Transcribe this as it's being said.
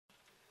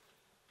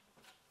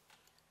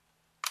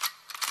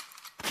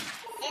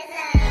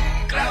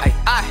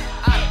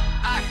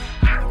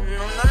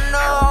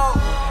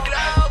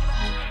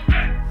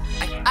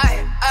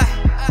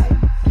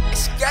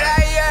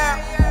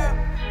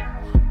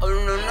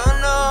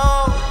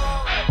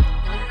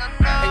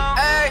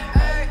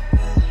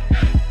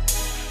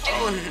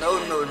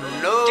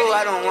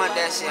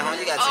that shit,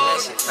 homie. You gotta take that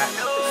shit back.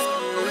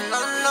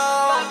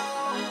 NoNo.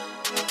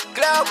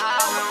 Glow. I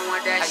don't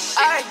want that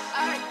shit.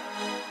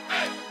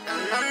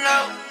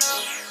 NoNo.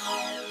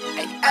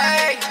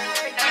 Hey.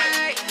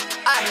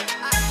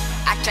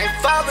 I can't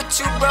fuck with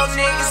you broke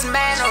niggas,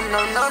 man. Oh no.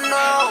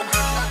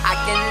 I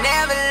can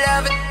never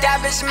love a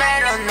that bitch,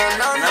 man. Oh no.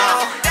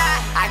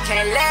 I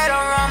can't let her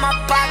run my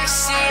pocket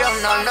shit. Oh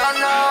no.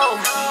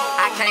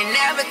 I can't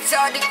never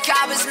talk to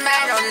coppers,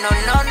 man. Oh no.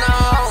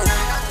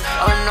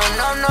 Oh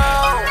no.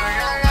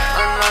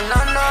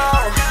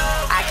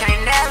 I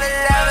can't never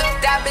love a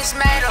that bitch,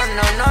 man. Oh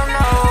no. Oh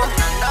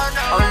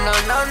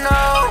no.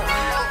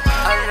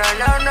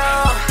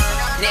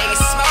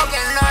 Niggas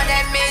smoking on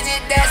that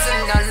midget, that's a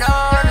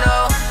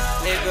no.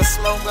 Niggas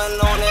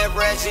smoking on that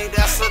Reggie,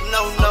 that's a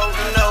no.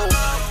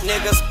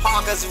 Niggas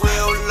pockets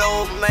real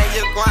low, man,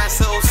 you grind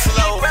so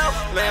slow.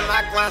 Man,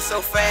 my grind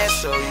so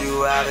fast, show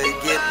you how to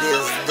get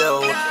this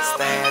dough.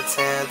 Stand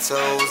 10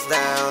 toes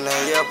down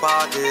and your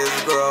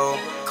pockets grow.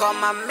 Call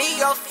my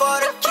amigo for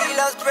the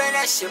kilos, bring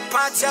that shit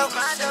pronto.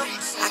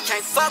 I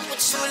can't fuck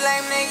with you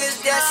lame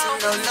niggas, that's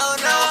a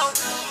no.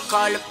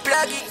 Call the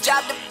plug, he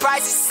dropped the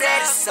price, he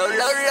said it's so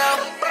low.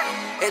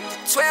 If the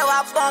 12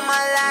 hop on my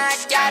line, I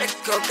gotta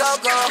go.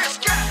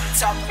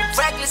 Talking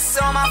reckless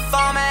on my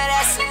phone, man,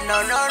 that's a no.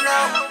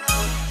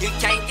 You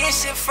can't get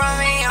shit from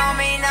me,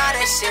 homie, nah,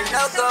 that shit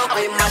no go.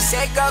 With my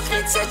set go,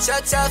 can't touch your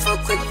toes for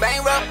a quick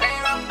bang rope.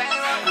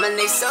 My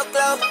knees so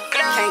close,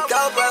 can't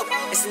go broke,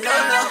 it's a no.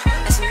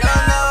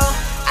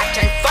 I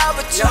can't fuck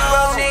with you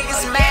broke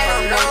niggas,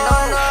 man,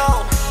 oh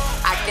no.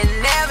 I can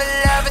never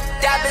love a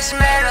that bitch,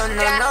 man, oh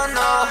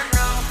no.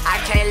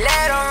 I can't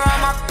let her run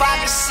my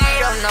pocket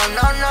shit, oh no.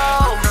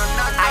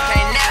 I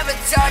can't never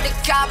talk to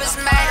coppers,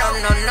 man,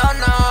 oh no.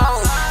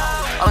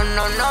 Oh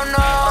no.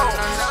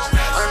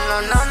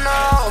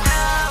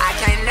 I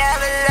can't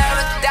never love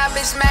a that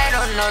bitch, man,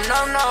 oh no.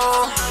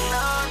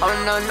 Oh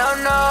no.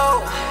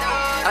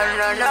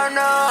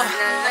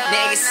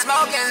 Niggas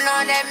smoking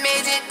on that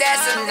midget,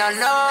 that's a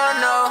no.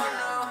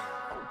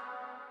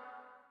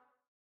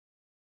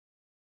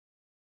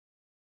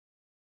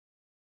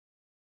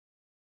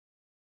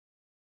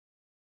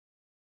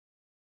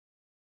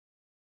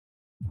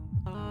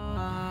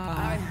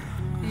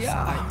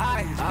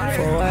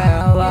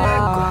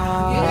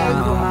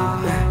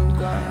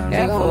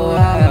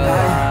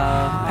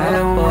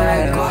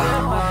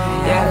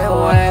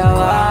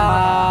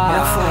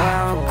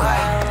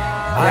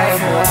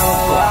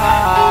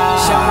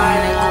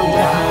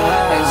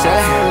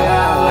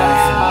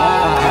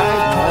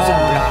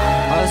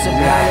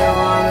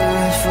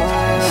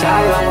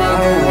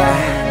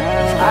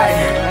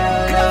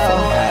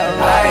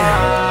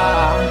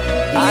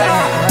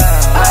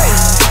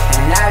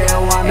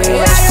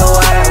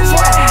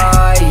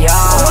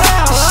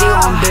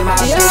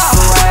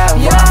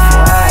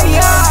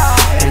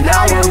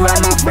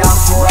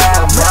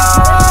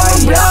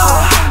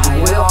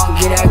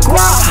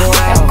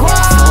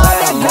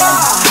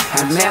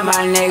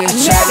 My niggas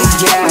try to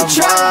get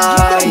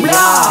right,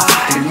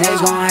 and niggas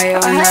gon' hate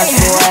on us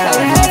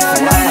forever.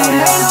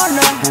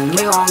 And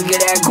we gon' get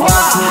that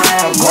guap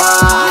forever.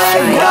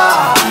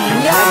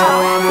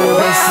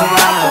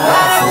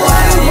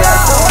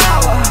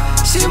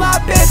 She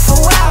my bitch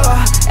forever,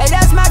 and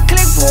that's my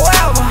clique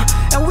forever.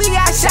 And we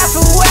got shots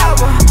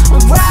forever.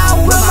 I'm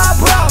riding with my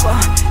brother,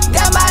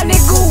 that my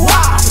nigga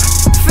Wop.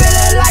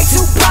 Feeling like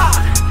Tupac,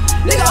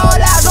 nigga all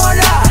eyes on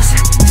us.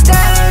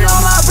 Standing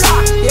on my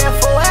block, yeah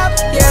forever.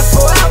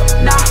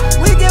 Nah,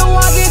 we just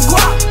wanna get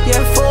guap,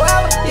 yeah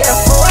forever.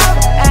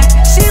 And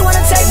she wanna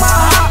take my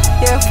heart,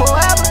 yeah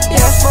forever.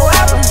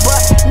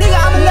 But nigga,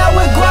 I'm in love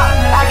with guap.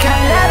 I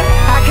can't let it,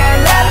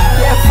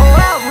 yeah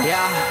forever.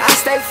 I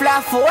stay fly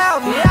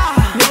forever,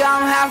 nigga,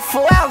 I'm high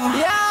forever.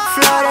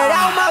 Floated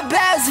out my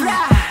bezel,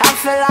 I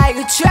feel like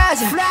a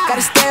treasure.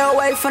 Gotta stay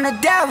away from the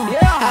devil.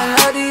 I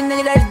know these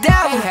niggas they the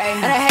devil,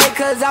 and they hate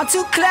cause I'm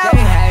too clever.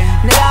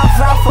 Nigga, I'm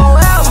fly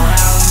forever.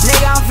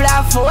 Nigga, I'm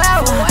fly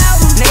forever.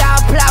 Nigga, I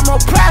apply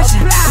more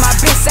pressure. My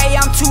bitch say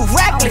I'm too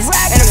reckless,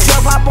 and the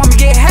 12 hop on me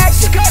get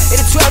hectic.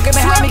 If the 12 get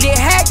behind me get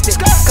hectic,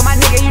 cause my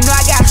nigga, you know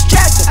I got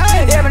stretcher.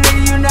 Every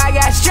nigga, you know I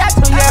got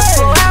stretcher. Yeah,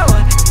 forever.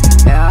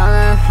 Yeah,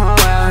 I'm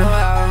forever.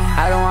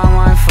 I don't want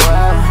one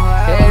forever.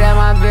 Yeah, that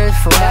my bitch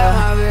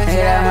forever.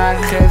 Yeah, that my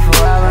clip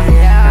forever.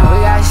 And we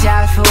got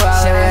shots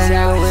forever. Yeah,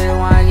 nigga, we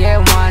don't wanna get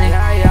money.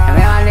 And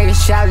me and my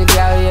niggas shop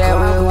together. Yeah,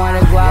 we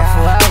wanna go out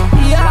forever.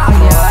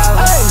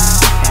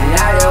 And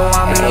I don't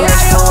want me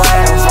rich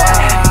forever.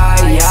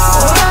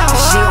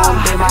 She gon'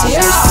 be my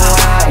bitch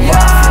forever.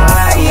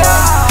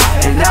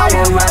 And I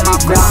will run my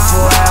block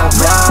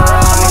forever.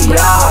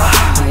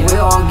 And we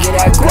gon' get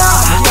that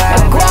guap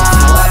forever.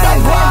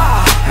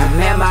 And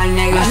me and my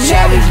niggas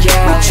try to get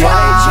right.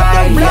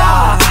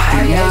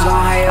 And niggas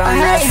gon' hate on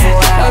us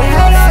forever.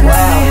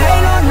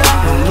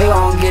 And we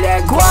gon' get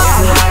that guap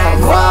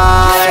forever.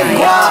 And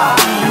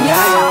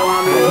I don't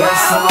want me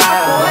rich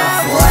forever.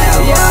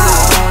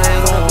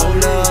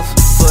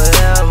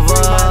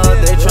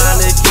 They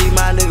tryna keep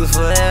my niggas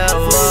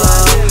forever.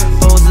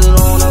 Posted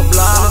on the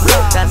block,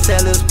 got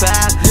sellers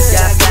pack,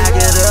 got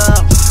stackers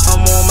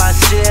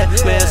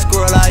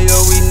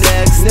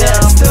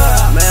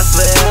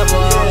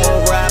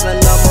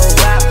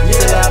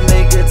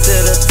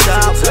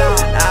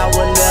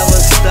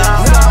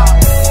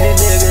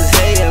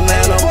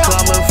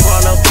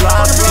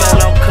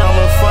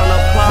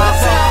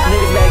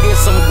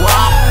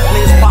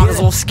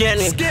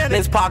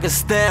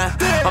Pakistan.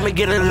 I'ma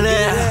get it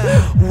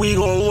in. We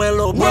gon' win,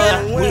 little bro.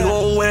 We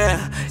gon' win.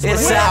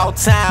 It's our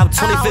time,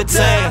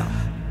 2015.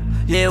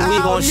 Yeah,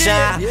 we gon'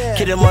 shine.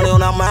 Keep the money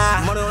on our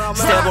mind.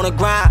 Step on the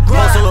grind,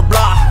 post on the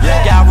block.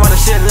 Y'all run the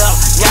shit up,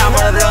 y'all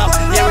run it up.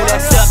 Yeah, we that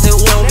stuff that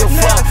we don't give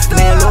a fuck.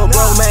 Man, little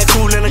bro, man,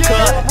 cool in the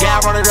cut. Y'all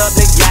run it up,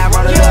 nigga, y'all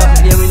run it up.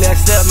 Yeah, we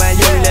next up, man,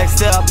 yeah, we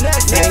next up.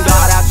 Ain't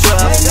God I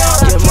trust.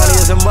 Yeah, money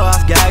is a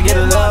must, gotta get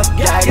it up,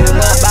 gotta get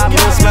it up. I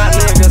miss my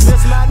niggas.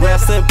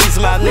 Rest in peace,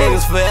 my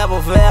niggas,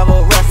 forever,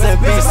 forever. Rest in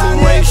peace, the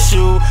race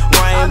shoe,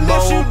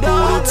 rainbow,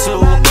 booty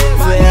too.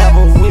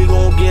 Forever, we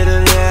gon' get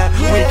it in.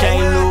 We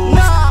can't lose.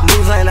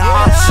 Lose ain't an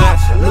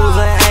option.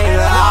 Losing ain't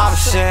an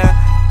option.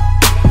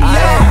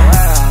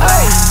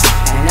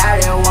 And I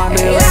didn't want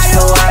me rich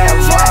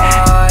forever,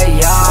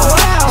 yeah.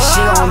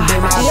 She gon' be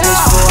my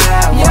bitch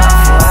forever,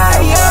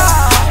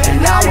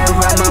 and I won't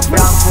run my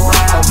block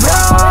forever,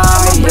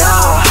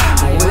 yeah.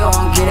 We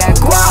gon' get that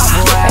guap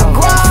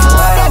forever.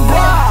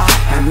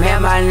 And me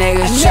and my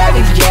niggas try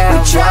to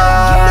get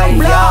right,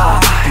 yeah.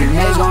 And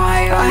niggas gon'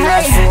 hate on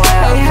us forever.